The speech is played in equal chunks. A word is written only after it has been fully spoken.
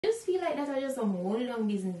I just feel like that's just some whole long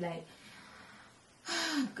business. Like,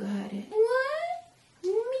 oh God, what?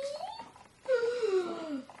 Me?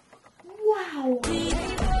 Wow.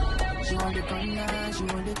 She want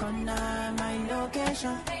the corner, my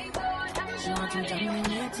location. She want to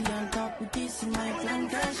dominate and talk with this in my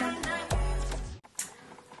plantation.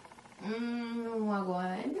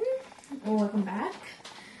 Wagwan. Welcome back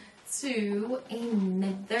to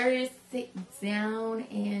another sit down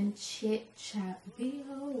and chit chat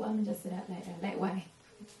video. I'm just sit up like that. Like why?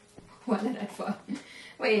 What is that for?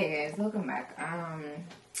 Well, yeah, guys, welcome back. I'm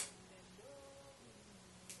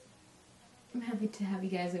happy to have you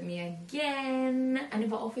guys with me again. I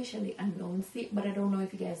never officially announced it, but I don't know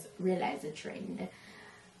if you guys realize the trend.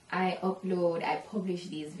 I publish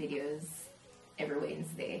these videos every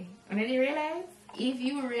Wednesday. And I didn't realize. If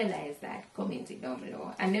you realize that, comment it down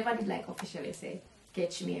below. I never did like officially say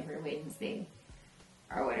catch me every Wednesday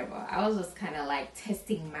or whatever. I was just kind of like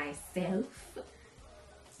testing myself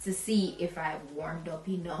to see if I've warmed up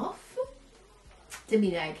enough to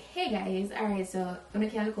be like, hey guys, alright, so I'm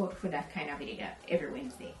gonna look out for that kind of video every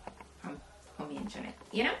Wednesday. I'm mentioning it,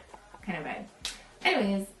 you know? Kind of vibe.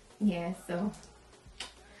 Anyways, yeah, so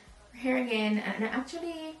we're here again, and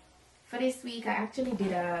actually for this week I actually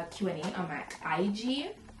did a Q&A on my IG.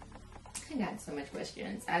 I got so much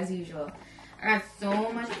questions as usual. I got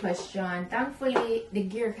so much questions. Thankfully the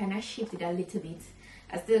gear kind of shifted a little bit.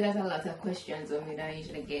 I still got a lot of questions on me that I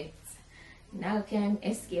usually get. Now I can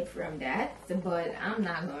escape from that, but I'm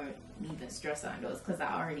not gonna even stress on those because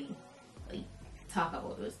I already like talk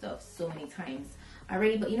about those stuff so many times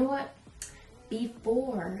already. But you know what?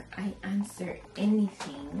 Before I answer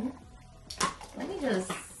anything, let me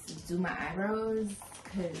just do my eyebrows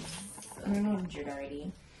because I don't know the jig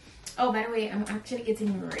already. Oh, by the way, I'm actually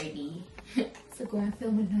getting ready to go and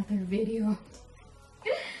film another video.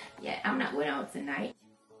 Yeah, I'm not going out tonight.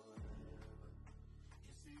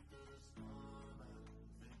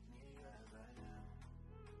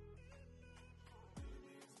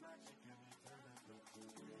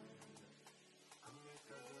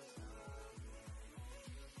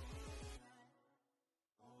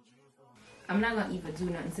 I'm not gonna even do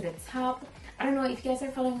nothing to the top. I don't know if you guys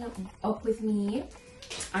are following up with me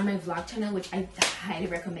on my vlog channel, which I highly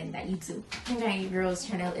recommend that you do. My girl's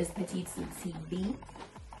channel is Petite-Sue Divinitii.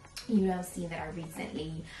 You have seen that I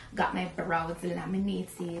recently got my brows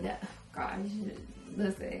laminated. Gosh,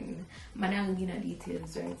 listen, I'm not gonna give no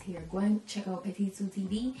details right here. Go and check out Petite-Sue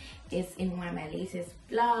TV. It's in one of my latest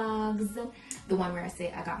vlogs, the one where I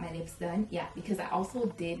say I got my lips done. Yeah, because I also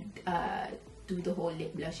did do the whole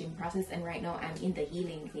lip blushing process, and right now I'm in the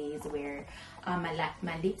healing phase where my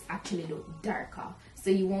lips actually look darker, so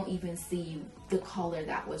you won't even see the color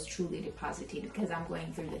that was truly deposited because I'm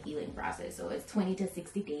going through the healing process. So it's 20 to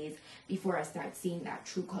 60 days before I start seeing that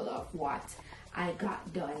true color of what I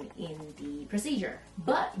got done in the procedure.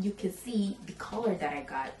 But you can see the color that I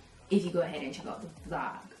got if you go ahead and check out the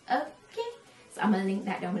vlog. Okay, so I'm gonna link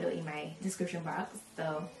that down below in my description box.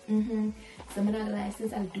 So so I'm not gonna lie,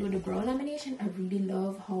 since I do the brow lamination, I really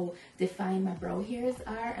love how defined my brow hairs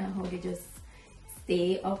are and how they just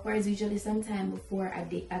stay upwards. Usually sometime before I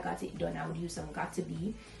got it done, I would use some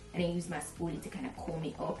Got2b and then use my spoolie to kind of comb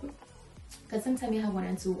it up, because sometimes you have one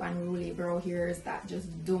and two unruly brow hairs that just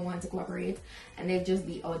don't want to cooperate and they'll just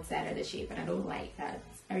be outside of the shape, and I don't like that.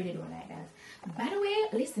 I really don't like that. By the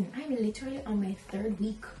way, listen, I'm literally on my 3rd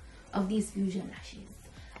week of these fusion lashes.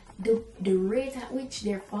 The rate at which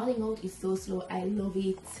they're falling out is so slow. I love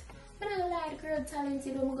it. I'm not gonna lie, the girl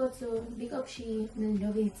talented. I'm going to big up she. I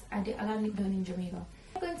love it. I got it done in Jamaica.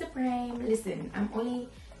 I'm going to prime. Listen, I'm only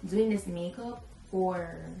doing this makeup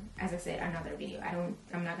for, as I said, another video.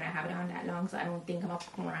 I'm not gonna have it on that long, so I don't think I'm a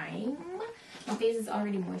prime. My face is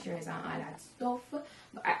already moisturized and all that stuff.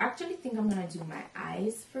 But I actually think I'm gonna do my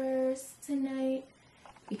eyes first tonight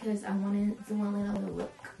because I want to do a little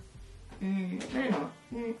look. I don't know.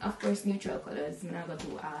 Of course, neutral colors. I'm not gonna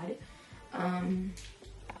do odd.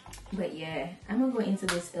 But yeah, I'm gonna go into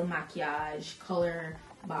this Il Makiage Color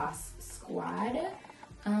Boss Squad.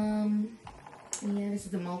 Yeah, this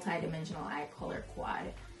is the multi-dimensional eye color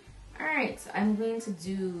quad. Alright, so I'm going to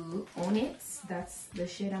do Own It. That's the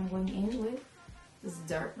shade I'm going in with. This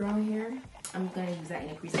dark brown hair. I'm gonna use that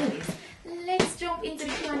in a crease base. Let's jump into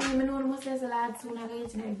the Q&A. I know almost there's a lot, so I'm not going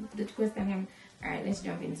to the question. Alright, let's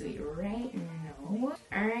jump into it right now.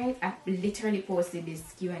 Alright, I literally posted this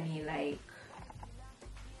Q&A like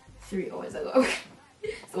 3 hours ago.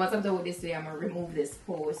 So once I'm done with this today, I'm gonna remove this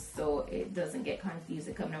post so it doesn't get confused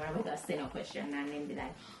and come now I'm gonna send a question and then be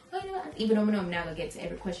like, oh, you know what? Even though I'm not gonna get to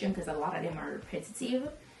every question because a lot of them are repetitive.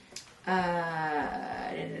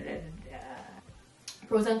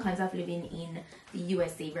 pros and cons of living in the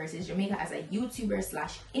USA versus Jamaica as a YouTuber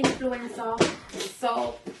slash influencer.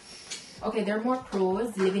 So, okay, there are more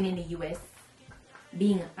pros living in the US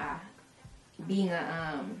being a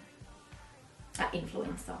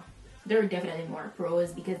influencer. There are definitely more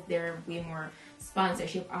pros because there are way more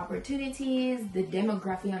sponsorship opportunities. The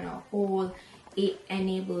demographic on a whole, it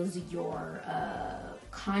enables your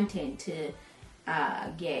content to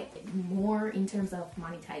get more in terms of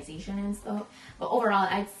monetization and stuff. But overall,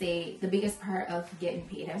 I'd say the biggest part of getting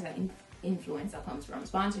paid as an influencer comes from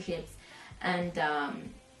sponsorships. And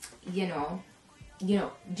you know,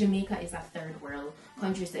 Jamaica is a third world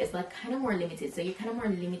country, so it's like kind of more limited. So you're kind of more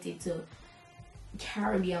limited to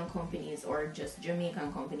Caribbean companies or just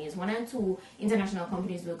Jamaican companies. 1 and 2 international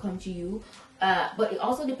companies will come to you, but it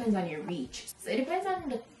also depends on your reach. So it depends on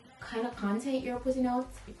the kind of content you're putting out.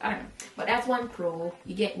 I don't know, but that's one pro.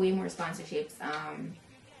 You get way more sponsorships.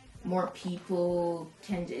 More people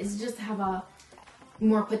can just have a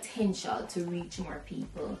more potential to reach more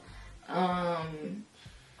people.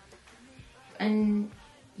 And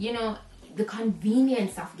you know, the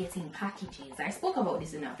convenience of getting packages. I spoke about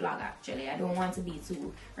this in a vlog actually. I don't want to be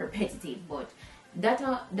too repetitive, but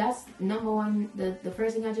that's number one. The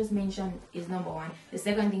first thing I just mentioned is number one. The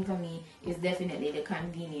second thing for me is definitely the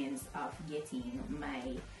convenience of getting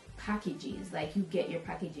my packages. Like, you get your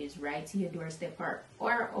packages right to your doorstep,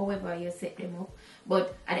 or however you set them up.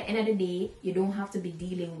 But at the end of the day, you don't have to be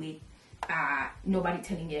dealing with nobody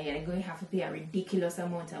telling you you're going to have to pay a ridiculous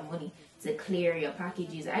amount of money to clear your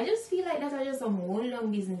packages. I just feel like that's just some whole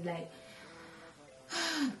long business. Like,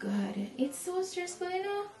 oh God, it's so stressful, you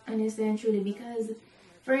know, honestly and truly. Because,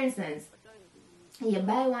 for instance, you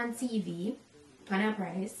buy one TV on a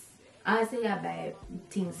price. I say I buy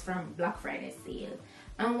things from Black Friday sale,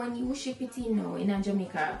 and when you ship it in now in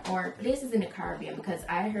Jamaica or places in the Caribbean, because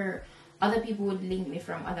I heard other people would link me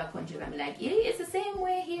from other countries and be like, it's the same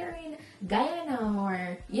way here in Guyana,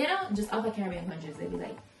 or, you know, just other Caribbean countries. They'd be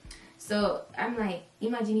like, so I'm like,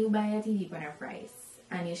 imagine you buy a TV on a price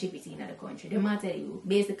and you ship it in another country. They might tell you,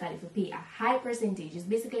 basically, if you pay a high percentage, it's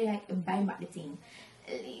basically like buying back the thing.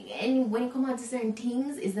 And when it comes out to certain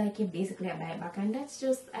things, it's like you basically buy it back. And that's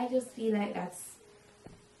just, I just feel like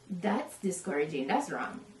that's discouraging. That's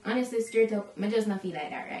wrong. Honestly, straight up, I just not feel like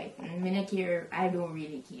that, right? I mean, I care, I don't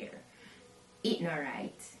really care. It not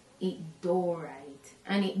right. It do right.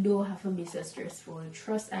 And it do have to be so stressful.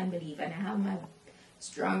 Trust and believe. And I have my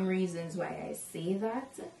strong reasons why I say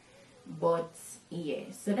that. But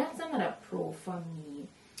yeah, so that's another pro for me.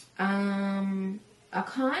 A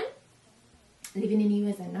con, living in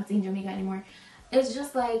the US and not in Jamaica anymore, it's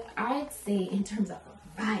just like, I'd say in terms of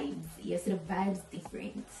vibes, yes, the vibes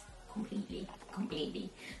different completely.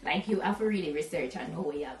 Like, you have to really research and know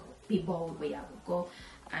where you go, be bold where you go.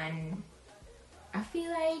 And I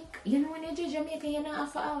feel like, you know, when you're in Jamaica, you don't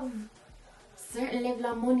have to have certain level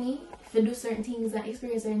of money to do certain things and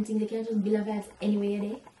experience certain things. You can't just build a vibes anywhere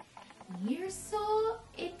there. Here, so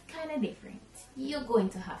it's kind of different. You're going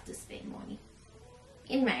to have to spend money,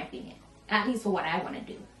 in my opinion. At least for what I want to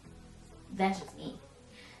do. That's just me.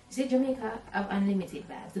 See, Jamaica have unlimited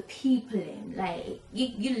vibes. The people in, like,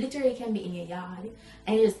 you literally can be in your yard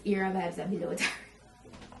and you just hear vibes that below there.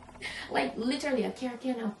 Like, literally a car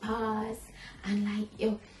can pass, and like,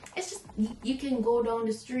 yo, it's just, you can go down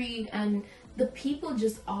the street and the people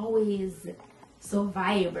just always so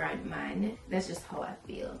vibrant, man. That's just how I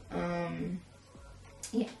feel.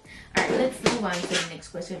 Yeah. Alright, let's move on to the next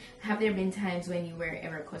question. Have there been times when you were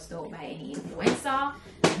ever cussed out by any influencer?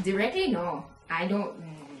 Directly, no. I don't,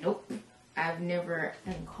 nope. I've never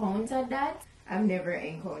encountered that. I've never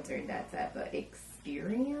encountered that type of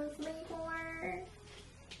experience before.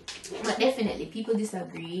 But definitely, people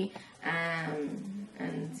disagree.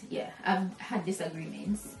 And yeah, I've had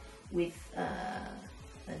disagreements with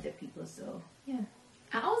other people, so yeah.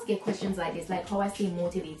 I always get questions like this, like how I stay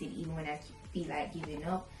motivated even when I feel like giving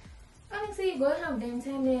up. Honestly, you go have them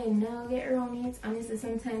time then, now get around it. Honestly,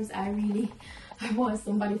 sometimes I want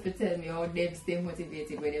somebody to tell me how they stay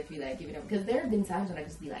motivated when they feel like giving up. Because there have been times when I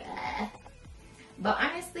just be like, ah. But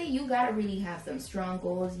honestly, you gotta really have some strong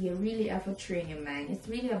goals. You really have to train your mind. It's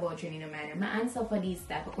really about training your mind. And my answer for these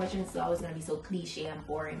type of questions is always gonna be so cliche and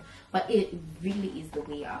boring, but it really is the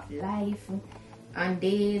way of life. On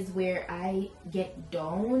days where I get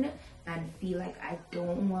down and feel like I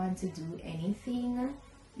don't want to do anything,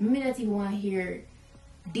 me not even want to hear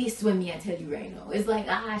this when me I tell you right now. It's like,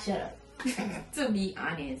 shut up. To be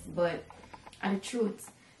honest, but the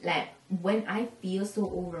truth, like, when I feel so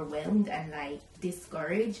overwhelmed and like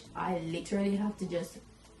discouraged, I literally have to just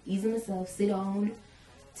ease myself, sit down,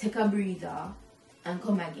 take a breather, and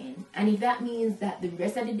come again. And if that means that the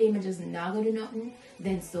rest of the day I'm just not gonna do nothing,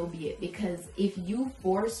 then so be it. Because if you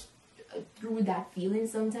force through that feeling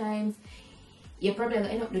sometimes, you probably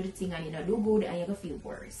end up doing the thing and you know do good and you're gonna feel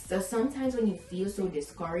worse. So sometimes when you feel so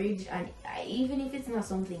discouraged, and even if it's not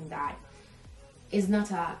something that is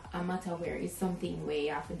not a matter where it's something where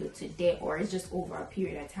you have to do today, or it's just over a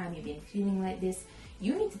period of time you've been feeling like this,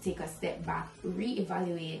 you need to take a step back,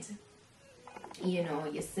 reevaluate, you know,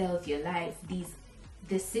 yourself, your life,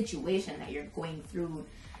 this situation that you're going through.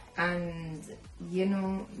 And you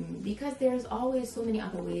know, because there's always so many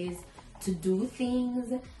other ways to do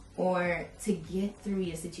things or to get through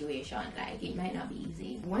your situation. Like, it might not be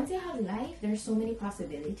easy. Once you have life, there's so many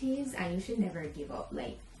possibilities, and you should never give up.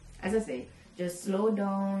 Like, as I say, just slow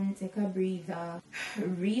down, take a breather,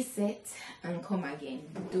 reset, and come again.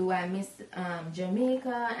 Do I miss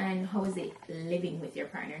Jamaica, and how is it living with your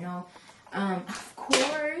partner now? Of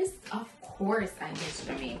course I miss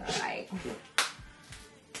Jamaica. Like,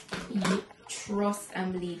 you trust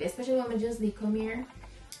and believe, especially when I just come here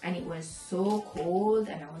and it was so cold,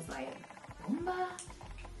 and I was like, Bumba,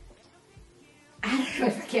 I don't know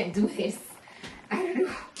if I can do this. I don't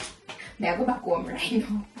know. May I go back home right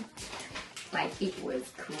now? Like, it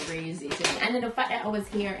was crazy to me. And then the fact that I was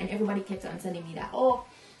here and everybody kept on telling me that, oh,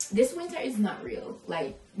 this winter is not real.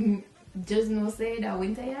 Like, just no say that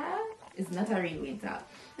winter, yeah, it's not a real winter.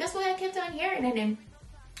 That's why I kept on hearing. And then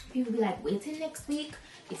people be like, wait till next week.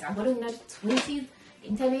 It's about the 20th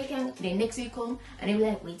in Jamaica. Then next week come, and they be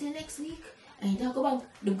like, wait till next week. And you talk about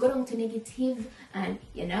the go down to negative, and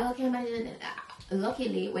you know, I can imagine.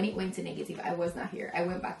 Luckily, when it went to negative, I was not here. I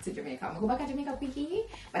went back to Jamaica. I'm gonna go back to Jamaica quickly,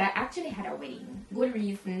 but I actually had a wedding. Good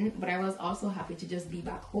reason, but I was also happy to just be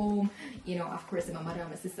back home. You know, of course, my mother and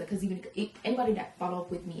my sister, because even if anybody that follow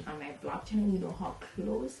up with me on my vlog channel, you know how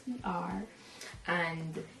close we are.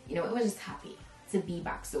 And, you know, it was just happy to be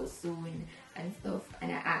back so soon and stuff.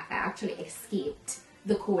 And I actually escaped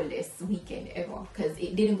the coldest weekend ever, because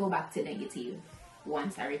it didn't go back to negative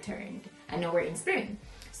once I returned. And now we're in spring.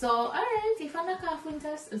 So, alright, if I'm not off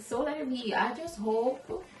winter, so let it be. I just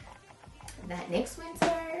hope that next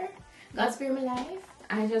winter, God spare my life,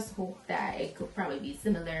 I just hope that it could probably be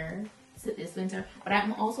similar to this winter. But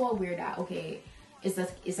I'm also aware that, okay, it's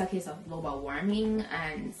a case of global warming,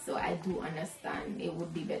 and so I do understand it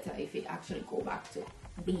would be better if it actually go back to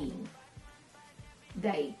being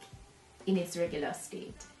like in its regular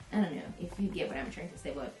state. I don't know if you get what I'm trying to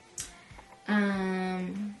say, but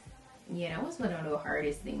yeah, that was one of the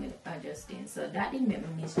hardest thing with adjusting. So that didn't make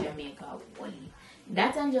me miss Jamaica fully.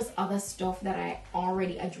 That and just other stuff that I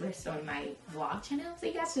already addressed on my vlog channel. So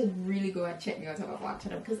you guys should really go and check me out on my vlog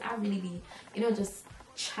channel, because I really be, you know, just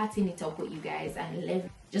chatting it up with you guys and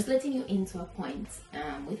just letting you into a point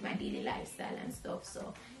with my daily lifestyle and stuff.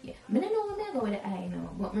 So yeah, I don't know where I go with the eye now,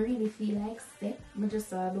 but I really feel like I just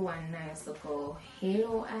saw the one nice so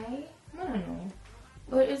halo eye. I don't know.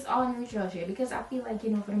 But it's all neutral shade, because I feel like, you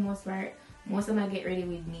know, for the most part, most of my get ready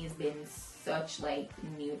with me has been such like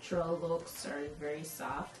neutral looks or very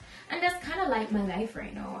soft. And that's kind of like my life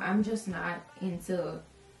right now. I'm just not into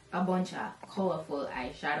a bunch of colorful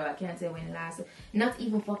eyeshadow. I can't say when last, not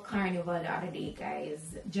even for Carnival the other day,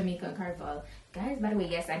 guys. Jamaican Carnival. Guys, by the way,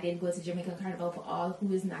 yes, I did go to Jamaican Carnival for all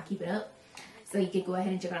who is not keeping up. So you can go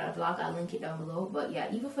ahead and check out the vlog. I'll link it down below. But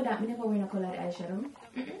yeah, even for that, I never wear no colored eyeshadow.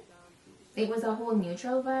 It was a whole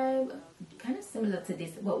neutral vibe, kind of similar to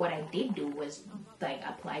this. But what I did do was like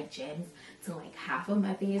apply gems to like half of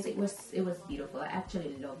my face. It was beautiful. I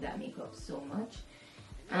actually love that makeup so much.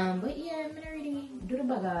 But yeah, I'm gonna really do the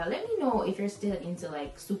baga. Let me know if you're still into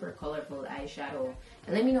like super colorful eyeshadow,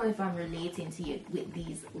 and let me know if I'm relating to you with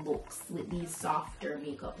these looks, with these softer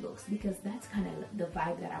makeup looks, because that's kind of the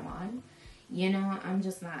vibe that I'm on. You know, I'm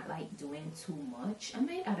just not like doing too much. I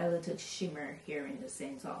might add a little shimmer here in the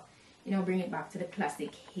center. You know, bring it back to the classic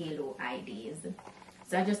halo eye days.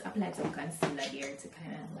 So I just applied some concealer there to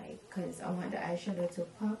kind of like, because I want the eyeshadow to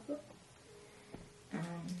pop.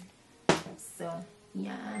 So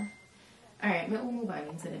yeah. Alright, we'll move on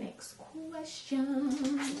into the next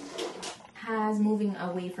question. Has moving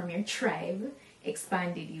away from your tribe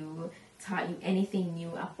expanded you, taught you anything new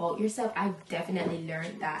about yourself? I've definitely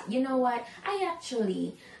learned that, you know what,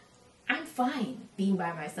 I'm fine being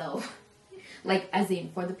by myself. Like, as in,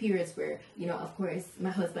 for the periods where, you know, of course, my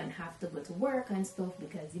husband have to go to work and stuff,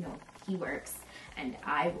 because, you know, he works, and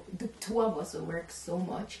the two of us will work so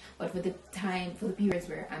much. But for the periods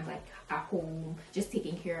where I'm like at home, just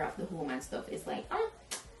taking care of the home and stuff, it's like, oh,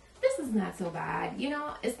 this is not so bad. You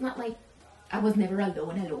know, it's not like I was never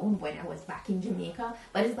alone when I was back in Jamaica.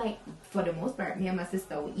 But it's like, for the most part, me and my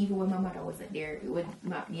sister, even when my mother wasn't there, me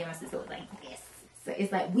and my sister was like this. So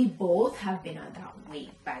it's like we both have been on that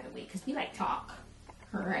weight, by the way, because we like talk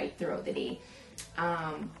right throughout the day.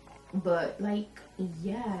 But like,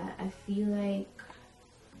 yeah, I feel like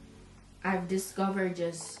I've discovered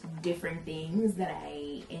just different things that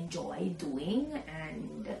I enjoy doing,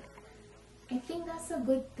 and I think that's a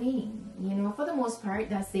good thing, you know. For the most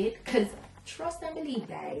part, that's it. Because trust and believe,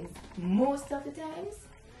 guys, most of the times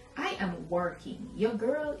I am working. Your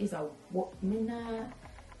girl is a woman.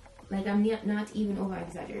 Like, I'm not even over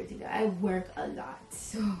exaggerating. I work a lot,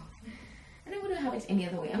 so, and I wouldn't have it any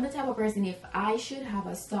other way. I'm the type of person, if I should have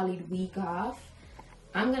a solid week off,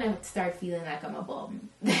 I'm gonna start feeling like I'm a bum.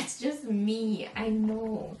 That's just me, I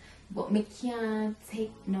know. But me can't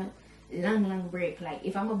take no long break. Like,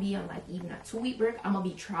 if I'm gonna be on like even a 2-week break, I'm gonna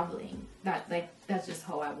be traveling. That's just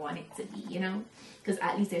how I want it to be, you know? Because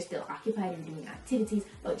at least they're still occupied and doing activities.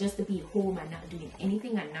 But just to be home and not doing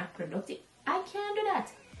anything and not productive, I can't do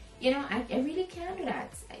that. You know, I really can't do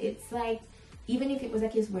that. It's like, even if it was a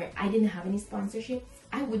case where I didn't have any sponsorships,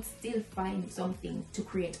 I would still find something to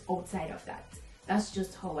create outside of that. That's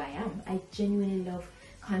just how I am. I genuinely love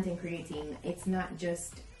content creating. It's not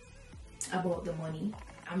just about the money.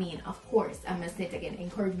 I mean, of course, I must say it again,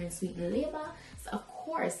 encouragement sweeten labor. So of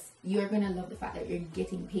course, you're gonna love the fact that you're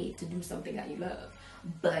getting paid to do something that you love.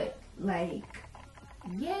 But like,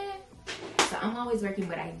 yeah. So I'm always working,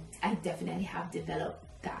 but I definitely have developed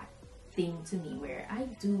that thing to me where I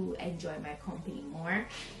do enjoy my company more,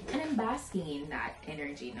 and I'm basking in that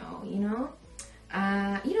energy now, you know.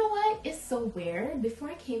 You know what? It's so weird. Before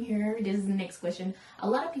I came here, this is the next question. A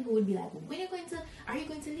lot of people would be like, when are you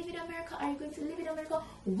going to live in America? Are you going to live in America?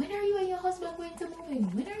 When are you and your husband going to move in?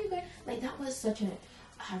 When are you going? Like, that was such a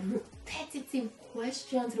repetitive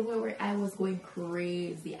question to the point where I was going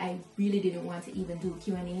crazy. I really didn't want to even do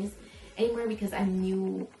Q&As anymore because I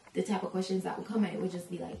knew the type of questions that would come, and it would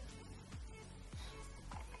just be like.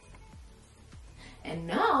 And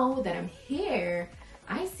now that I'm here,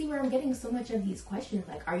 I see where I'm getting so much of these questions,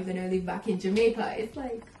 like, are you gonna live back in Jamaica? It's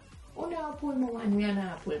like, oh no, pull me one way and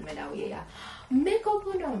I pull me that way. Make up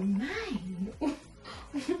on your mind.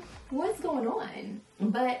 What's going on?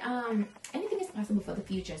 But anything is possible for the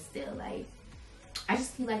future still. Like, I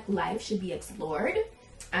just feel like life should be explored,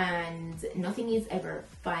 and nothing is ever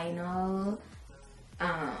final.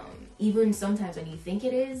 Even sometimes when you think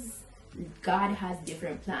it is, God has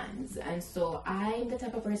different plans. And so I'm the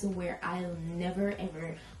type of person where I'll never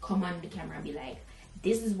ever come on the camera and be like,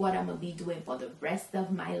 this is what I'm gonna be doing for the rest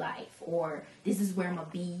of my life, or this is where I'm gonna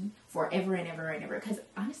be forever and ever and ever, because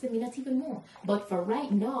honestly, me not even more. But for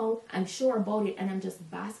right now, I'm sure about it, and I'm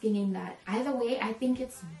just basking in that. Either way, I think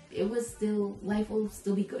life will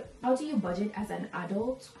still be good. How do you budget as an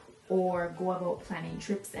adult, or go about planning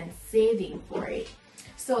trips and saving for it?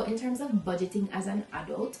 So in terms of budgeting as an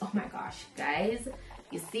adult, oh my gosh, guys,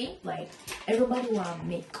 you see, like, everybody want to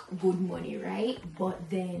make good money, right? But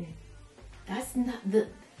then that's not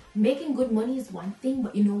making good money is one thing,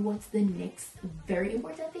 but you know what's the next very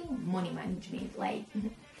important thing? Money management. Like,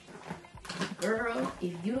 girl,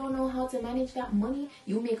 if you don't know how to manage that money,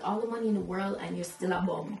 you make all the money in the world and you're still a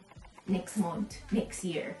bum next month, next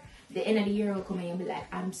year. The end of the year will come and you'll be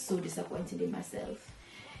like, I'm so disappointed in myself.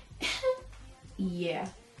 Yeah.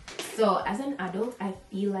 So as an adult, I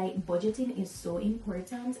feel like budgeting is so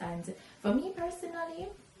important, and for me personally,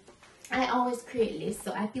 I always create lists.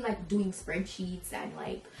 So I feel like doing spreadsheets and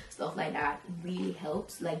like stuff like that really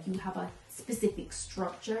helps. Like, you have a specific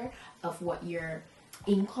structure of what your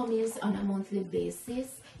income is on a monthly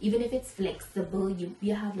basis. Even if it's flexible,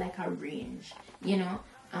 you have like a range, you know,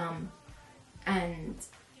 and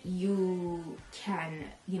you can,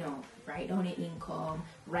 you know, write down your income,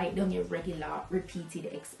 write down your regular repeated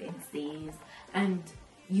expenses, and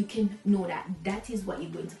you can know that that is what you're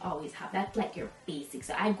going to always have. That's like your basics.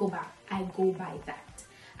 So I go by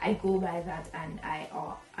that, and I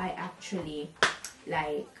actually,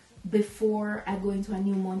 like, before I go into a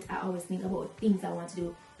new month, I always think about things I want to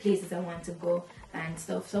do, places I want to go and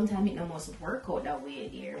stuff. Sometimes it almost work out that way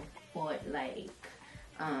there, but like,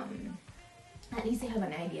 at least you have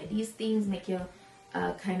an idea. These things make you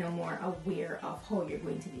kind of more aware of how you're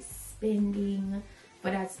going to be spending for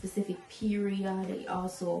that specific period.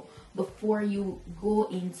 Also, before you go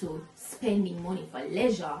into spending money for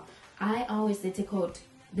leisure, I always say take out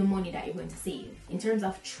the money that you're going to save. In terms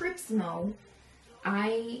of trips now,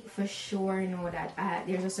 I for sure know that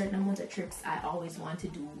there's a certain amount of trips I always want to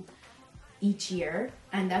do each year,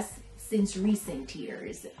 and that's since recent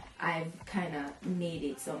years. I've kind of made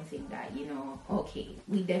it something that, you know, okay,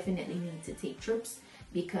 we definitely need to take trips,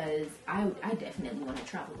 because I definitely want to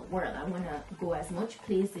travel the world. I want to go as many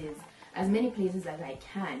places as I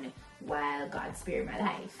can while God spared my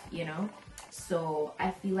life, you know. So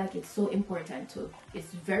I feel like it's so important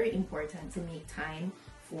it's very important to make time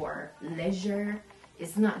for leisure.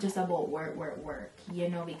 It's not just about work, you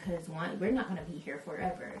know, because we're not going to be here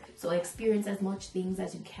forever. So experience as much things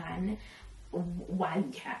as you can while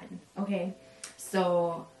you can, okay?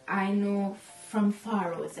 So I know from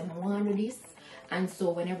far out I want to do this, and so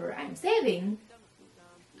whenever I'm saving,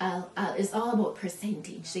 it's all about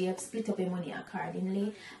percentage. So you have to split up your money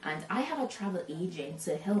accordingly. And I have a travel agent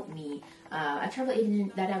to help me. A travel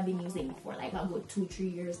agent that I've been using for like a good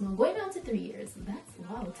 2-3 years now, going on to 3 years. That's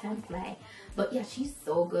wow, time fly. But yeah, she's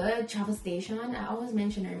so good. Travel Station, I always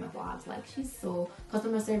mention her in my vlogs. Like, she's so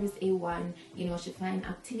customer service A1. You know, she find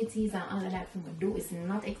activities and all of that for me do. It's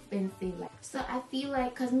not expensive. Like, so I feel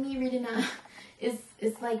like, cause me reading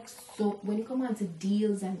it's like, so when you come on to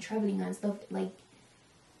deals and traveling and stuff, like,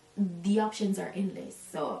 the options are endless.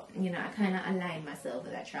 So, you know, I kind of align myself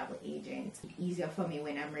with a travel agent. Easier for me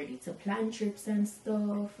when I'm ready to plan trips and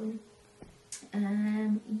stuff.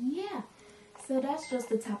 Yeah, so that's just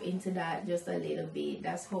to tap into that just a little bit.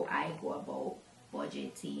 That's how I go about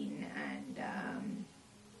budgeting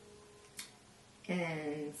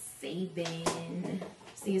and saving.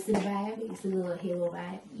 So you see the vibe? You see the little halo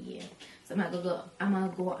vibe? Yeah. So I'm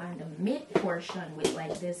gonna go on the mid portion with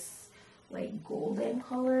like this like golden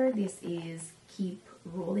color. This is Keep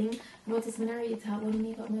Rolling. Notice me not really talk about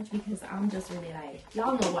makeup much because I'm just really like,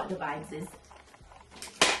 y'all know what the vibes is.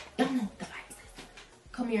 Y'all know what the vibes is.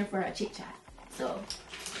 Come here for a chit chat. So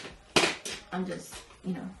I'm just,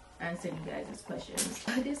 you know, answering you guys' questions.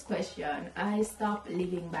 This question, I stopped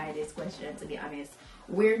living by this question, to be honest.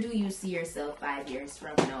 Where do you see yourself 5 years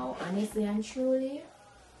from now? Honestly and truly,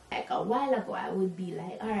 like a while ago I would be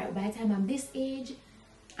like, alright, by the time I'm this age,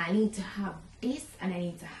 I need to have this and I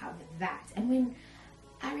need to have that. And when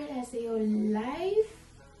I realized that your life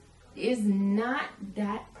is not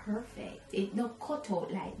that perfect, it not cut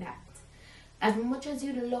out like that. As much as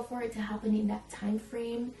you'd love for it to happen in that time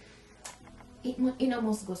frame, it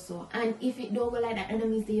must go so. And if it don't go like that, it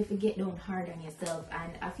means that you forget down hard on yourself.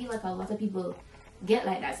 And I feel like a lot of people get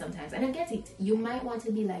like that sometimes, and I get it. You might want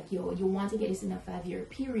to be like, yo, you want to get this in a 5-year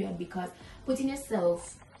period, because putting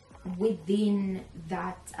yourself within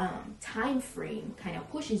that time frame kind of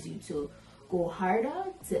pushes you to go harder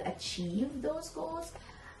to achieve those goals,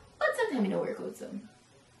 but sometimes it don't work out.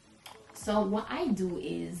 So what I do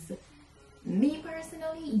is, me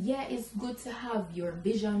personally, yeah, it's good to have your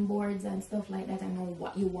vision boards and stuff like that and know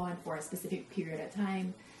what you want for a specific period of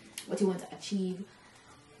time, what you want to achieve.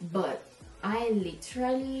 But I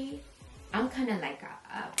literally, I'm kind of like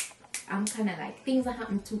things that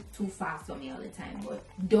happen too fast for me all the time. But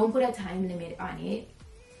don't put a time limit on it.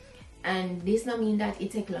 And this not mean that it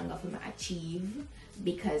take longer for me to achieve,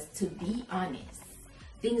 because to be honest,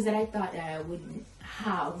 things that I thought that I wouldn't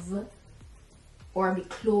have or be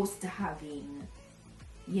close to having,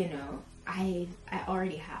 you know, I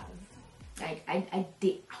already have. Like I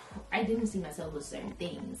didn't see myself with certain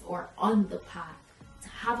things or on the path to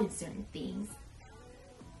having certain things,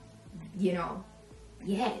 you know.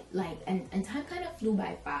 Yeah, like, and time kind of flew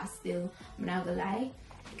by fast still, I'm not gonna lie,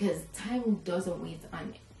 because time doesn't wait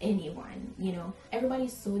on anyone, you know.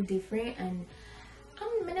 Everybody's so different, and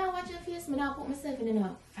I'm not watching face, I'm not put myself in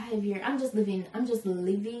a 5 year. I'm just living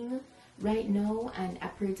right now, and I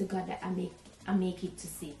pray to God that I make it to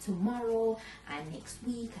see tomorrow and next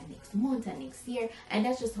week and next month and next year. And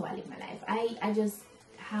that's just how I live my life. I just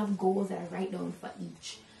have goals that I write down for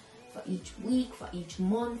each week, for each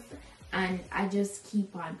month, and I just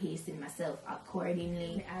keep on pacing myself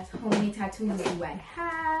accordingly. As how many tattoos do I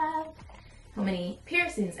have? How many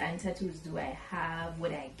piercings and tattoos do I have?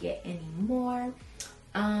 Would I get any more?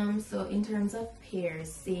 So in terms of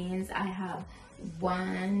piercings, I have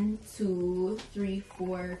 1, 2, 3,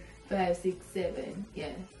 4, 5, 6, 7. Yeah,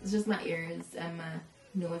 it's just my ears and my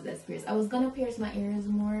nose that's pierced. I was gonna pierce my ears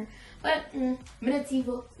more, but me not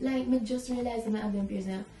even, like, me just realized I have them pierced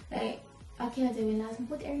now. Like, I can't tell you last time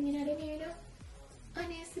put earring in them ear now.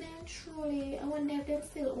 Honestly and truly, I wonder if them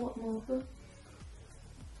still work more.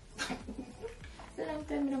 Long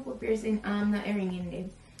time I don't put piercing, not earring in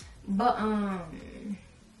them. But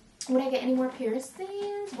would I get any more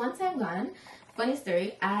piercings once I'm gone? Funny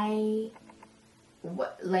story,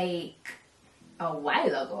 like a while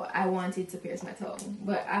ago I wanted to pierce my tongue,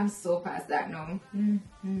 but I'm so past that now. No,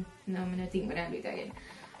 I'm gonna think when I do it again.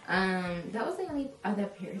 That was the only other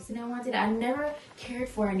piercing I wanted. I never cared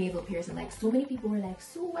for a navel piercing. Like, so many people were like,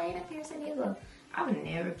 so why not pierce a navel? I've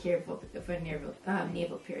never cared for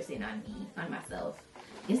navel piercing on me, on myself.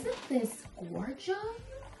 Isn't this gorgeous?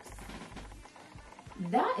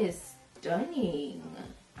 That is stunning.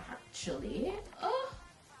 actually. Oh,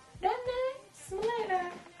 that nice. I like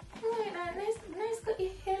that. I like that. Nice got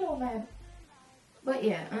your halo vibe. But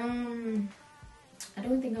yeah, I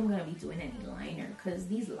don't think I'm gonna be doing any liner because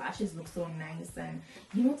these lashes look so nice, and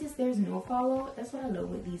you notice there's no fallout. That's what I love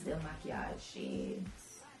with these little maquillage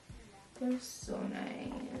shades. They're so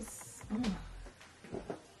nice. Oh.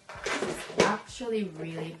 This is actually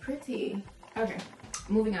really pretty. Okay,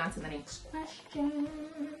 moving on to the next question.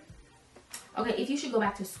 Okay, if you should go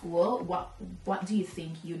back to school, what do you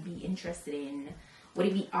think you'd be interested in? Would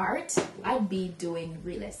it be art? I'd be doing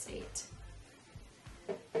real estate.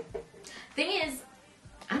 Thing is,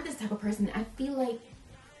 I'm this type of person, I feel like,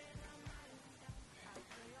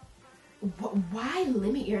 why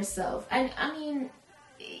limit yourself? And I mean,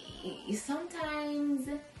 sometimes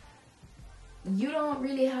you don't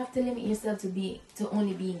really have to limit yourself to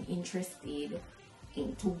only being interested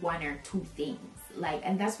into one or two things. Like,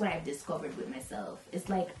 and that's what I've discovered with myself. It's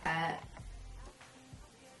like,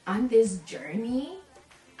 on this journey,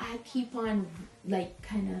 I keep on like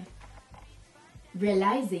kind of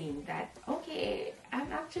realizing that, okay,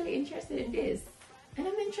 I'm actually interested in this, and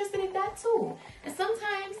I'm interested in that too. And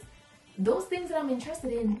sometimes those things that I'm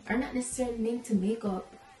interested in are not necessarily linked to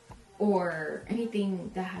makeup or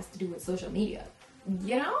anything that has to do with social media,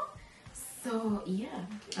 you know? So yeah,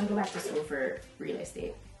 I'll go back to school for real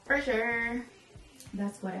estate for sure.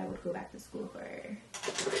 That's what I would go back to school for.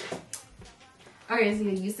 Alright, so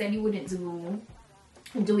you said you wouldn't do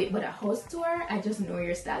it with a house tour. I just know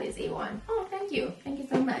your style is A1. Oh, thank you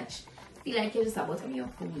so much. I feel like you're just about to me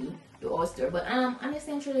for me, the house tour. But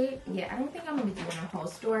essentially, yeah, I don't think I'm gonna be doing a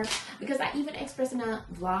house tour because I even expressed in a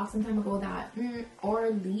vlog some time ago that our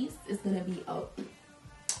lease is gonna be up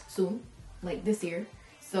soon, like this year.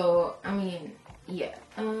 So I mean, yeah,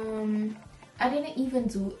 I didn't even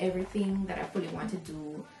do everything that I fully want to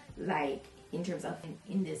do, like in terms of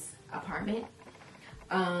in this apartment.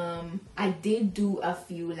 I did do a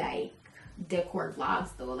few like decor vlogs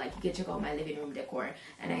though, like you can check out my living room decor,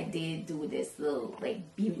 and I did do this little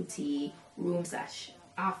like beauty room slash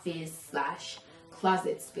office slash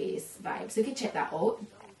closet space vibe, so you can check that out.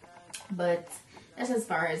 But that's as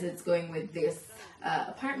far as it's going with this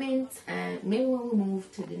apartment, and maybe we'll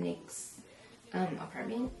move to the next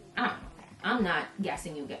apartment. I don't know. I'm not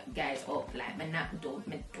gassing you guys up, like, but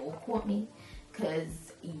don't quote me,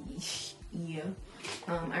 cause yeah.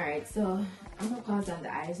 Alright, so I'm gonna pause on the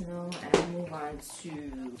eyes now and I'll move on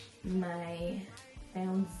to my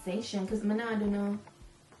foundation, because I'm not doing no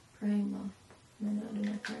primer.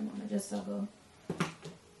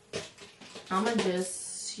 I'm gonna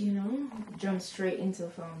just, you know, jump straight into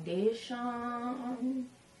foundation.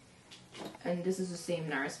 And this is the same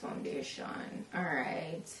NARS foundation.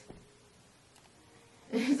 Alright.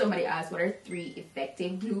 Somebody asked, what are 3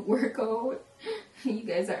 effective glute workout? You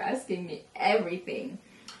guys are asking me everything.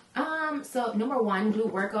 So number 1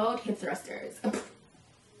 glute workout, hip thrusters.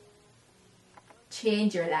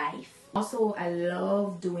 Change your life. Also, I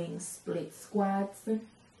love doing split squats.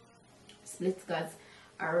 Split squats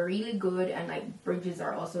are really good, and like bridges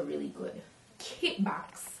are also really good.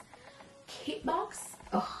 Kickbox.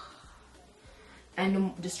 Oh.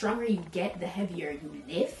 And the stronger you get, the heavier you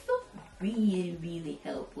lift. Really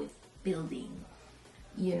help with building,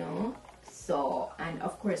 you know. So, and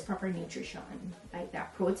of course proper nutrition, like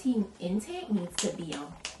that protein intake needs to be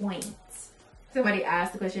on point. Somebody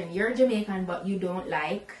asked the question, you're Jamaican but you don't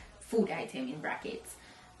like food item in brackets.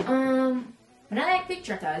 But I like pig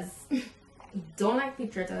trotters. Don't like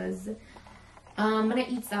pig trotters. When I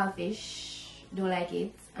eat saltfish, don't like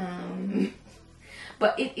it.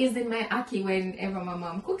 But it is in my aki whenever my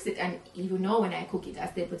mom cooks it, and even now when I cook it, I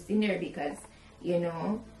still put it in there because, you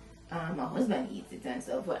know, my husband eats it and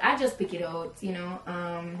stuff. But I just pick it out, you know.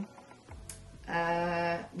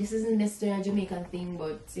 This isn't necessarily a Jamaican thing,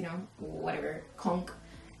 but you know, whatever. Conch,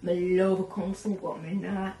 I love conch soup, but me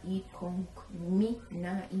not eat conch. Me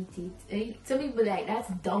not eat it. Some people like that's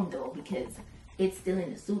dumb though because it's still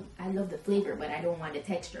in the soup. I love the flavor, but I don't want the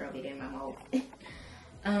texture of it in my mouth.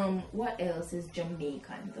 What else is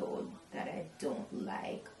Jamaican though that I don't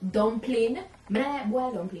like? Dumpling. I like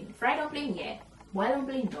boiled dumpling. Fried dumpling, yeah. Boiled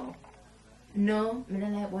dumpling, no. No, I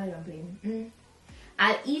don't like boiled dumpling.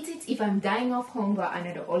 I'll eat it if I'm dying of hunger and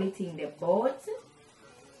I the only thing they bought.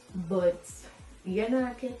 But you're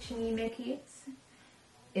not catch me make it.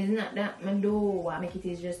 It's not that I don't want make it,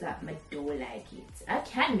 it's just that I don't like it. I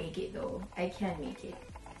can make it though. I can make it.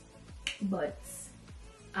 But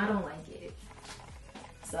I don't like it.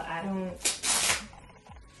 So I don't.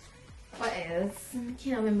 What else? I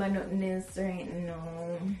can't remember nothing else right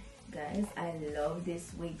now. Guys, I love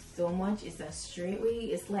this wig so much. It's a straight wig.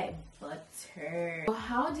 It's like butter. So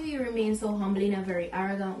how do you remain so humble in a very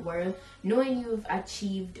arrogant world, knowing you've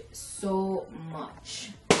achieved so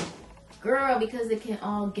much? Girl, because it can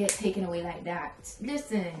all get taken away like that.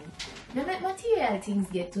 Listen, no let material things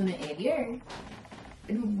get to the head here.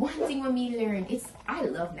 One thing with me learn, I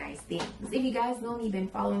love nice things. If you guys know me, been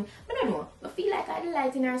following, but I don't know, I feel like I had a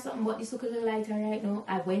lighting or something, but this look a little lighter right now.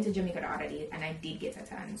 I went to Jamaica the other day and I did get a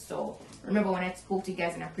tan. So remember when I spoke to you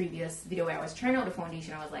guys in a previous video where I was trying out the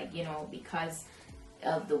foundation, I was like, you know, because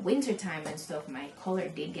of the winter time and stuff, my color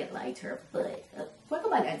did get lighter, but what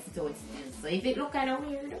about that? So if it look kind of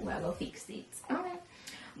weird, well, I'll fix it. Okay,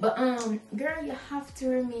 but girl, you have to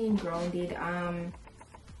remain grounded.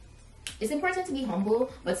 It's important to be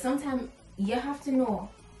humble, but sometimes you have to know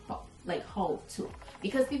how to,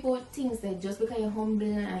 because people think that just because you're humble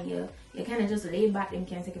and you kind of just laid back and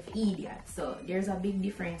can't take it for idiot. So there's a big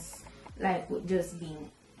difference, like with just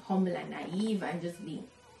being humble and naive, and just being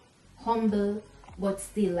humble but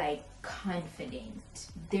still like confident.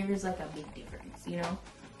 There's like a big difference, you know.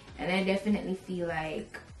 And I definitely feel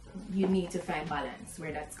like you need to find balance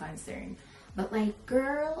where that's concerned. But like,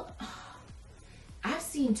 girl, I've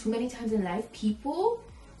seen too many times in life people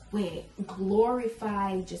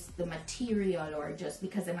glorify just the material, or just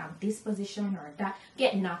because I'm at this position or that,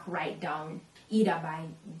 get knocked right down, either by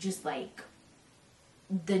just like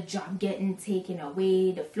the job getting taken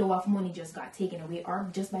away, the flow of money just got taken away, or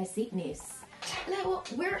just by sickness. Like, well,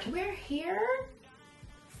 we're here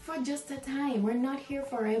for just a time. We're not here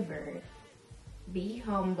forever. Be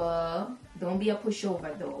humble. Don't be a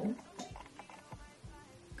pushover though.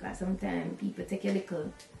 Cause sometimes people take a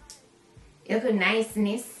little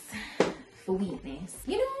niceness for weakness.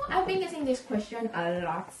 You know, I've been getting this question a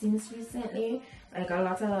lot since recently. Like a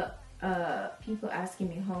lot of people asking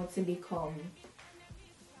me how to become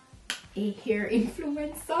a hair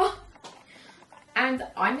influencer. And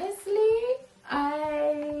honestly,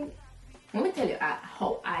 let me tell you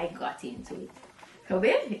how I got into it. So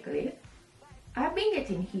basically, I've been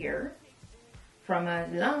getting hair from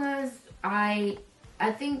as long as I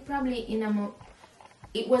think probably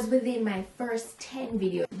it was within my first 10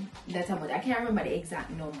 videos that I can't remember the exact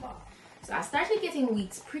number. So I started getting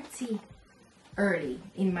wigs pretty early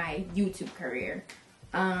in my YouTube career.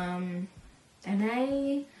 And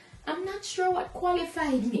I'm not sure what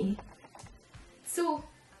qualified me. So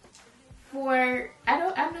I'm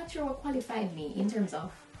not sure what qualified me in terms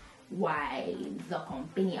of why the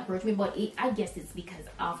company approached me, but I guess it's because,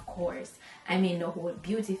 of course, I'm in the whole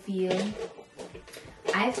beauty field.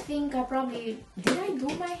 I think did I do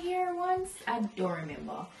my hair once? I don't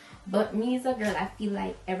remember. But me as a girl, I feel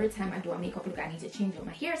like every time I do a makeup look, I need to change up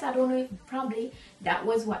my hair. So I don't know if probably that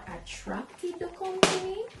was what attracted the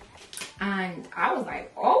company. And I was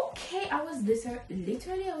like, okay, I was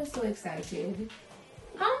literally, I was so excited.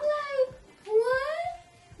 I'm like,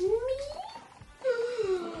 what? Me?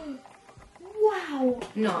 Wow.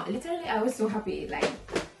 No, literally, I was so happy. Like,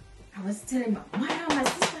 I was telling my mom, my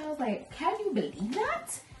sister, I was like, can you believe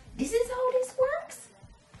that? This is how this works?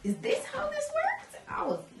 Is this how this works? I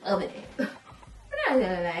was loving it. But I was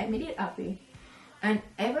gonna lie, I made it happy. And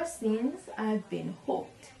ever since, I've been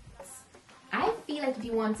hooked. I feel like if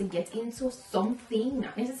you want to get into something,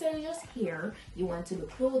 not necessarily just hair, you want to do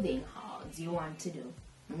clothing hauls, you want to do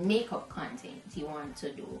makeup content, you want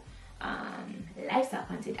to do lifestyle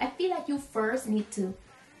content, I feel like you first need to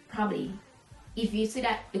probably, if you see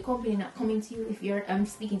that the company not coming to you, I'm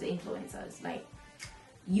speaking to influencers, like,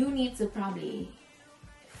 you need to probably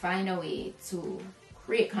find a way to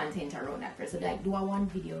create content around that person. Like, do a one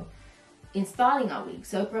video installing a wig,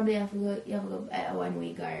 so probably you have to go buy one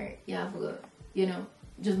wig, or you have to go, you know,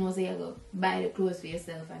 just know say you go buy the clothes for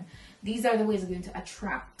yourself. And these are the ways you're going to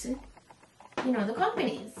attract, you know, the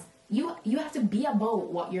companies. You have to be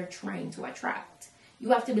about what you're trying to attract.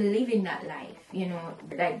 You have to be living that life, you know.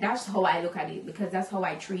 Like, that's how I look at it, because that's how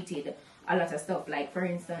I treated a lot of stuff. Like, for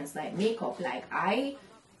instance, like makeup, like I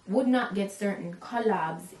would not get certain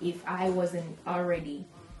collabs if I wasn't already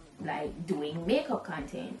like doing makeup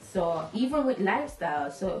content. So even with lifestyle,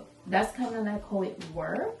 so that's kind of like how it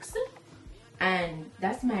works. And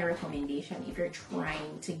that's my recommendation if you're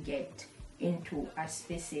trying to get into a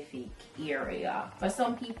specific area. For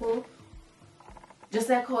some people, just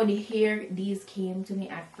like how the hair, these came to me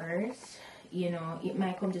at first, you know, it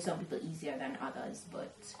might come to some people easier than others,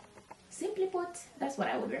 but simply put, that's what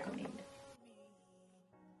I would recommend.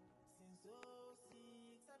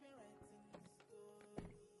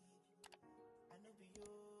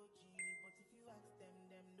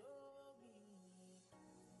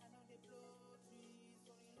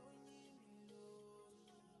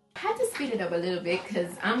 speed it up a little bit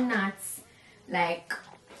because I'm not like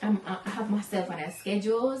I have myself on a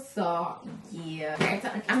schedule, so yeah. Right,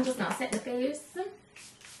 so I'm just gonna set the face.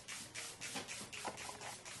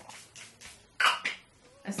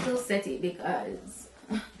 I still set it because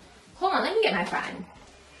hold on, let me get my fan.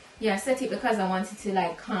 Yeah, I set it because I wanted to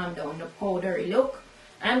like calm down the powdery look.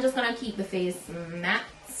 And I'm just gonna keep the face matte.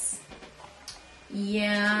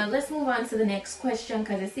 Yeah, let's move on to the next question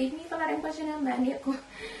because it saved me for that question.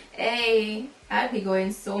 Hey, I'd be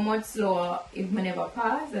going so much slower if I never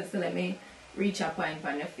pause. So let me reach a point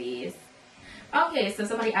on the face. Okay, so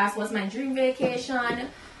somebody asked what's my dream vacation.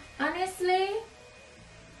 Honestly,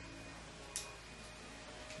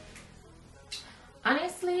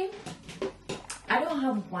 I don't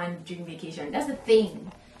have one dream vacation. That's the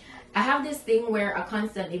thing. I have this thing where I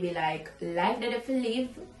constantly be like, life that I live.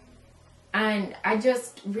 And I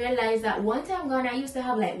just realized that one time gone, I used to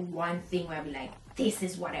have like one thing where I'd be like, this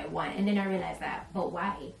is what I want. And then I realized that, but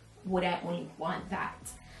why would I only want that?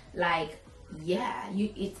 Like, yeah,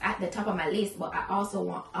 it's at the top of my list, but I also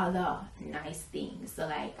want other nice things. So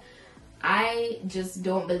like, I just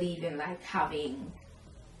don't believe in like having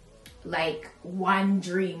like one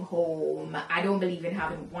dream home. I don't believe in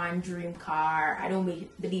having one dream car. I don't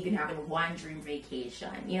believe in having one dream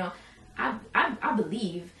vacation. You know, I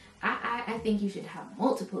believe I think you should have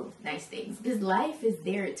multiple nice things because life is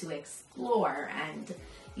there to explore and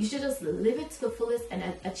you should just live it to the fullest and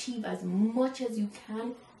achieve as much as you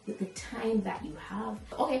can with the time that you have.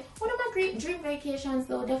 Okay, one of my great dream vacations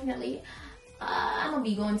though, definitely, I'm gonna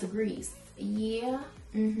be going to Greece. Yeah,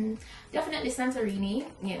 definitely Santorini.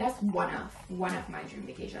 Yeah, that's one of my dream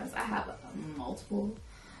vacations. I have multiple.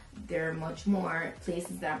 There are much more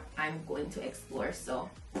places that I'm going to explore,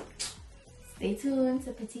 so stay tuned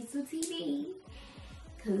to Petite-Sue TV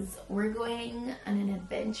because we're going on an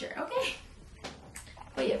adventure, okay?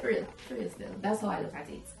 But yeah, for real still, that's how I look at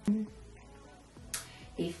it.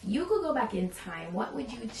 If you could go back in time, what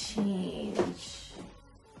would you change?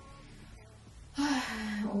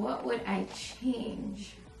 What would I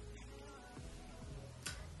change?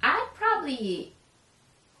 I'd probably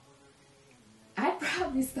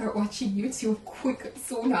start watching YouTube quick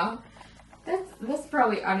sooner. That's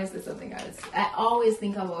probably honestly something else. I always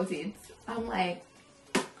think about it. I'm like,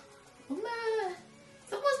 man,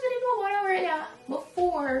 supposed to be doing one already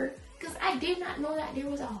before, because I did not know that there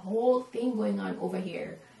was a whole thing going on over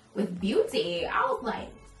here with beauty. I was like,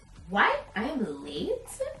 what? I'm late?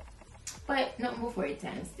 But not before your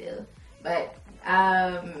time still. But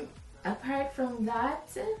apart from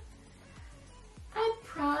that, I'd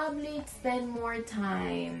probably spend more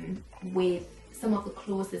time with some of the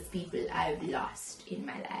closest people I've lost in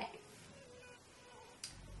my life.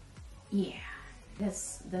 Yeah,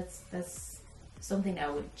 that's something I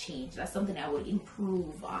would change. That's something I would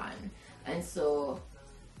improve on. And so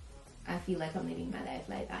I feel like I'm living my life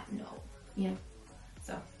like that now. You know?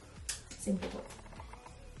 So simple put.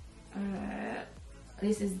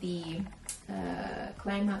 This is the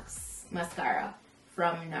Climax mascara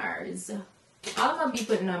from NARS. All I'm gonna be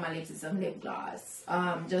putting on my lips is some lip gloss.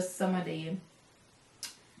 Just some of the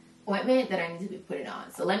ointment that I need to be putting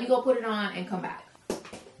on. So let me go put it on and come back.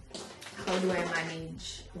 How do I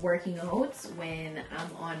manage working out when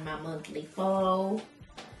I'm on my monthly follow?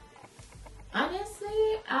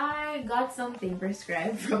 Honestly, I got something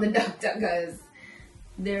prescribed from the doctor because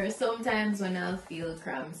there are some times when I'll feel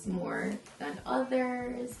cramps more than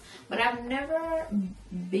others, but I've never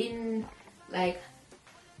been like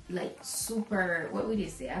super, what would you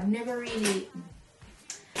say? I've never really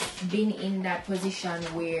been in that position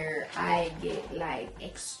where I get like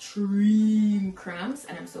extreme cramps,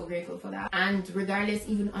 and I'm so grateful for that. And regardless,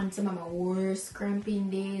 even on some of my worst cramping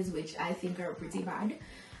days, which I think are pretty bad,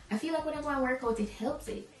 I feel like when I go and work out, it helps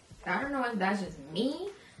it. I don't know if that's just me,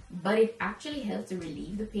 but it actually helps to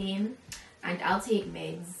relieve the pain. And I'll take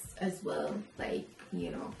meds as well, like,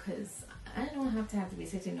 you know, because I don't have to be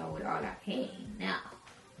sitting there with all that pain now.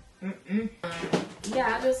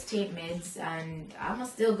 Yeah, I just take meds and I'ma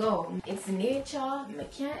still go. It's nature, I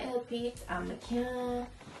can't help it, I can't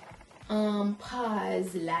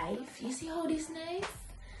pause life. You see how this nice?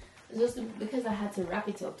 Just because I had to wrap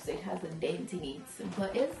it up so it has a dent in it,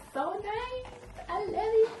 but it's so nice. I love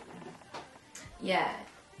it. Yeah,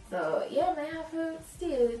 so yeah, I have to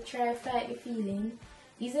still try fight the feeling.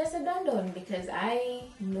 Easier said than done, because I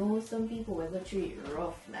know some people will go through it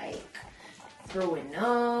rough, like throwing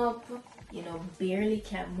up, you know, barely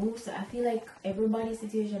can't move. So I feel like everybody's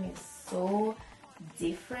situation is so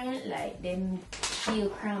different. Like, them feel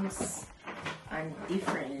cramps on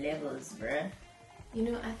different levels, bruh. You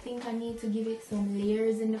know, I think I need to give it some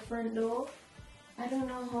layers in the front though. I don't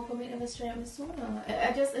know how come it never straight me sooner.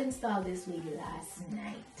 I just installed this week last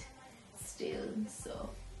night still, so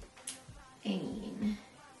I mean,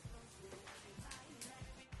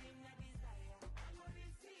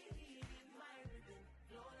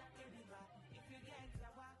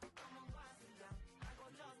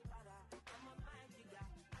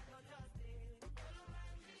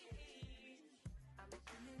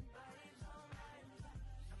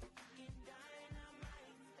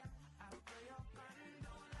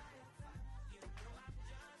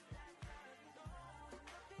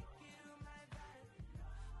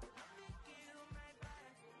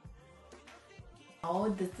 oh,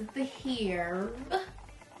 this is the hair.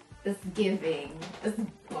 This giving. This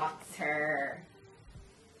butter.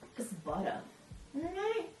 This butter.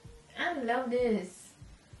 I love this.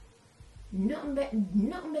 Nothing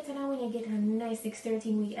better than when you get a nice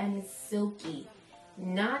 6-13 week and it's silky.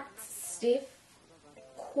 Not stiff,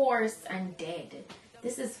 coarse, and dead.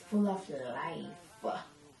 This is full of life.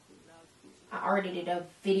 I already did a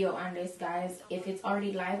video on this, guys. If it's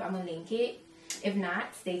already live, I'm gonna link it. If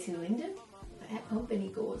not, stay tuned. That company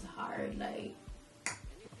goes hard. Like,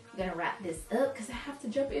 I'm gonna wrap this up because I have to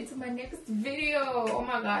jump into my next video. Oh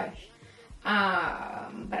my gosh.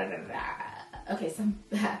 Okay, so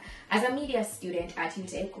as a media student at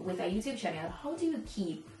UTech with a YouTube channel, how do you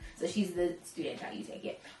keep, so she's the student at UTech,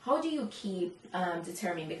 yeah, how do you keep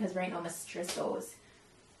determined, because right now I'm stressed out.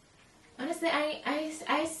 Honestly, I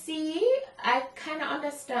kind of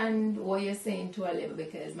understand what you're saying to a little,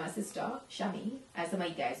 because my sister Shami, as some of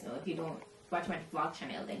you guys know, if you don't watch my vlog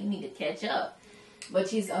channel, then you need to catch up. But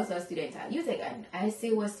she's also a student at UTech, and I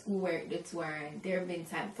see what schoolwork did to her, and there have been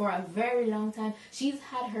time for a very long time. She's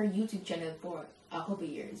had her YouTube channel for a couple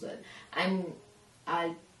years, and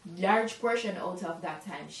a large portion out of that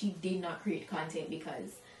time she did not create content,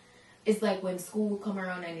 because it's like when school come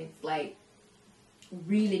around and it's like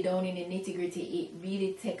really down in the nitty-gritty, it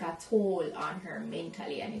really take a toll on her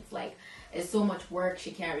mentally, and it's like it's so much work,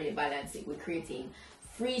 she can't really balance it with creating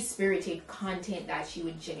free-spirited content that she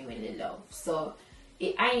would genuinely love. So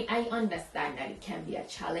I understand that it can be a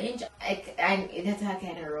challenge, and that's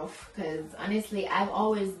kind of rough, because honestly I've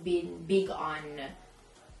always been big on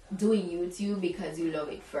doing YouTube because you love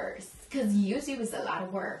it first, because YouTube is a lot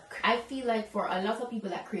of work. I feel like for a lot of people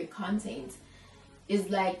that create content, is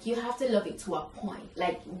like you have to love it to a point.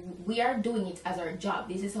 Like, we are doing it as our job,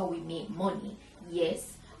 this is how we make money,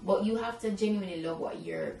 yes, but you have to genuinely love what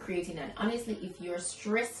you're creating. And honestly, if you're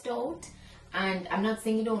stressed out, and I'm not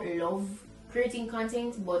saying you don't love creating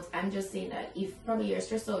content, but I'm just saying that if probably you're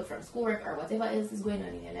stressed out from schoolwork or whatever else is going on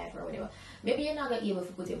in your life or whatever, maybe you're not gonna be able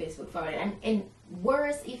to put your best foot forward. And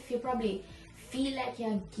worse, if you probably feel like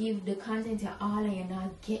you give the content your all and you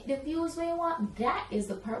not get the views where you want, that is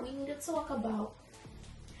the part we need to talk about.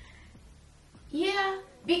 Yeah,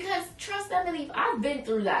 because trust and believe, I've been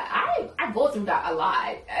through that. I go through that a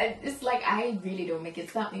lot. It's like I really don't make it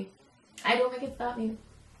stop me. I don't make it stop me.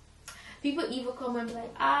 People even come and be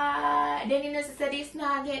like, then you know, she said it's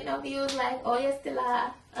not getting no views. Like, oh, you still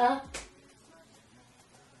are.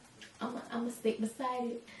 I'm gonna stick beside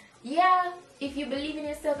it. Yeah, if you believe in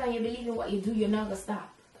yourself and you believe in what you do, you're not gonna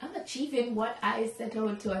stop. I'm achieving what I set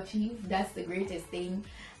out to achieve. That's the greatest thing.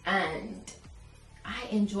 And I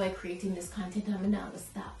enjoy creating this content. I'm not gonna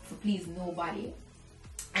stop for please nobody,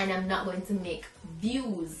 and I'm not going to make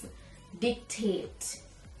views dictate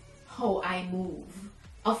how I move.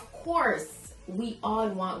 Of course, we all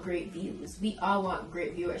want great views, we all want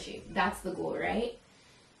great viewership. That's the goal, right?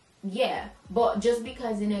 Yeah, but just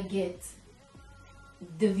because you know get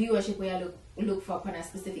the viewership where you look for on a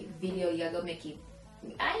specific video, you're gonna make it.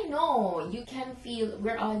 I know you can feel,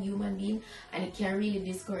 we're all human beings, and it can really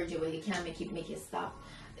discourage you, but you can't make it stop.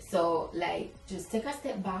 So like, just take a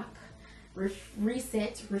step back,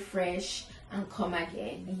 reset, refresh, and come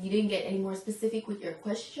again. You didn't get any more specific with your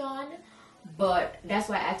question, but that's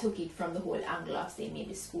why I took it from the whole angle of saying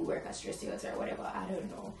maybe schoolwork or stress you out or whatever. I don't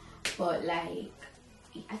know, but like,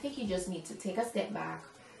 I think you just need to take a step back,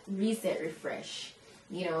 reset, refresh,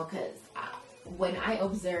 you know, because when I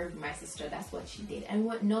observed my sister, that's what she did. And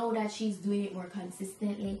now that she's doing it more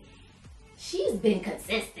consistently, she's been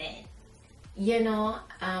consistent. You know,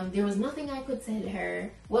 there was nothing I could tell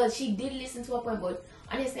her. Well, she did listen to a point, but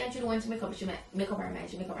honestly, I actually wanted to make up her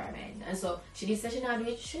mind. And so she did say she not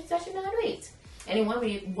do it. She said she not do it. And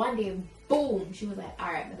then one day, boom, she was like,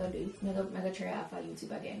 alright, I'm gonna do it. I'm gonna try out for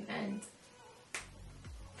YouTube again. And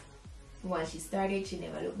once she started, she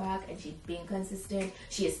never looked back, and she's been consistent.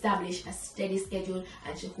 She established a steady schedule,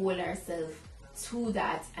 and she hold herself to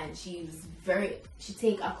that, and she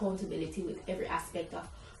take accountability with every aspect of,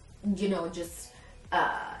 you know, just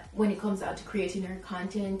when it comes out to creating her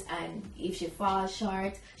content, and if she falls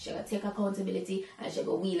short, she'll take accountability and she'll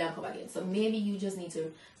go wheel and come again. So maybe you just need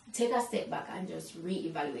to take a step back and just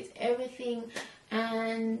reevaluate everything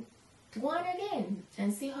and go on again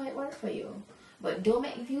and see how it works for you. But don't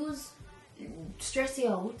make views stress you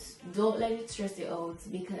out. Don't let it stress you out,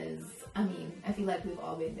 because I mean, I feel like we've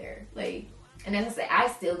all been there. Like, and as I say, I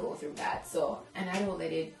still go through that. So, and I don't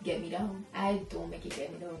let it get me down. I don't make it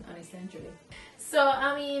get me down, honestly and truly. So,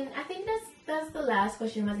 I mean, I think that's the last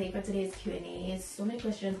question I'm gonna take for today's Q&A. It's so many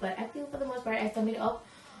questions, but I feel for the most part I summed it up.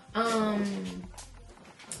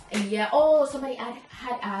 Yeah. Oh, somebody had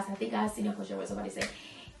asked. I think I've seen a question where somebody said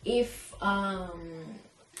if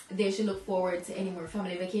they should look forward to any more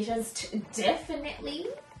family vacations. Definitely.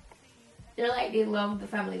 They're like, they love the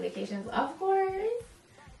family vacations. Of course.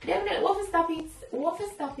 Definitely. What for stop it? What for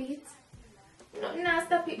stop it? No, nah,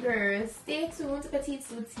 stop it, girls. Stay tuned to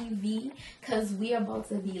Petite-Sue TV, because we are about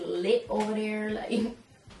to be lit over there. Like,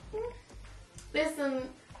 listen,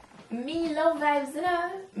 me love vibes, you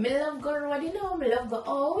know. Me love go road, you know. Me love go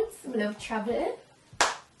out. Me love travel.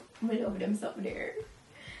 Me love them stuff there.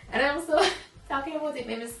 And I'm so talking about it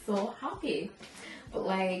made me so happy. But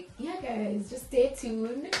like, yeah, guys, just stay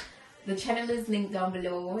tuned. The channel is linked down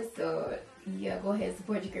below, so yeah, go ahead,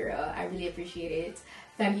 support your girl. I really appreciate it.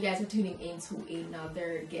 Thank you guys for tuning in to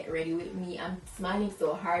another Get Ready With Me. I'm smiling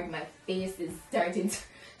so hard, my face is starting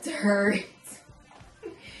to hurt.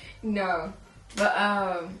 No,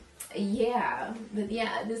 but yeah,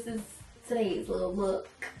 this is today's little look.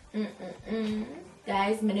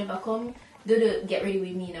 Guys, me never come do the Get Ready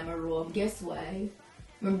With Me in my robe. Guess why?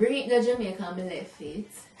 I'm bringing it to Jamaica and I left it.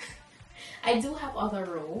 I do have other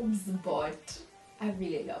robes, but I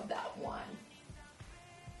really love that one.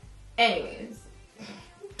 Anyways,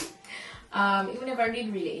 even if I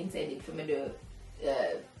did really intended for me to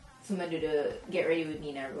do the Get Ready With Me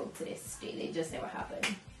in a robe to this day, it just never happened,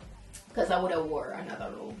 because I would have wore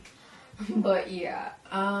another robe. But yeah,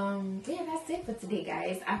 that's it for today,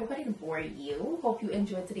 guys. I hope I didn't bore you. Hope you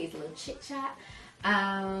enjoyed today's little chit chat.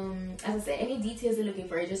 As I said, any details you're looking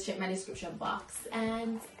for, just check my description box.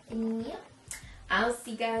 And yeah, I'll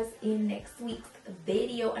see you guys in next week's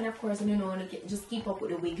video. And of course, you know, just keep up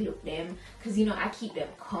with the wig look them, because you know I keep them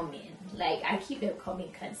coming. Like, I keep them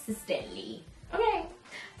coming consistently. Okay,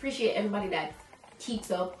 appreciate everybody that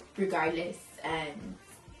keeps up regardless, and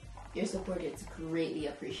your support is greatly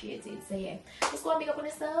appreciated. So yeah, just go and pick up on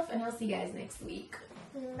yourself, and I'll see you guys next week.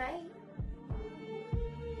 Bye.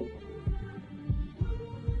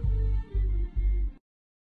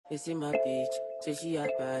 You see my bitch, say she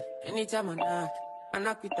act bad. Anytime I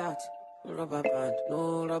knock with that. No rubber band,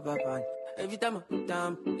 no rubber band. Every time I put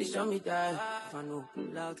down, they show me that. If I know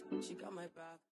pull out, she got my back.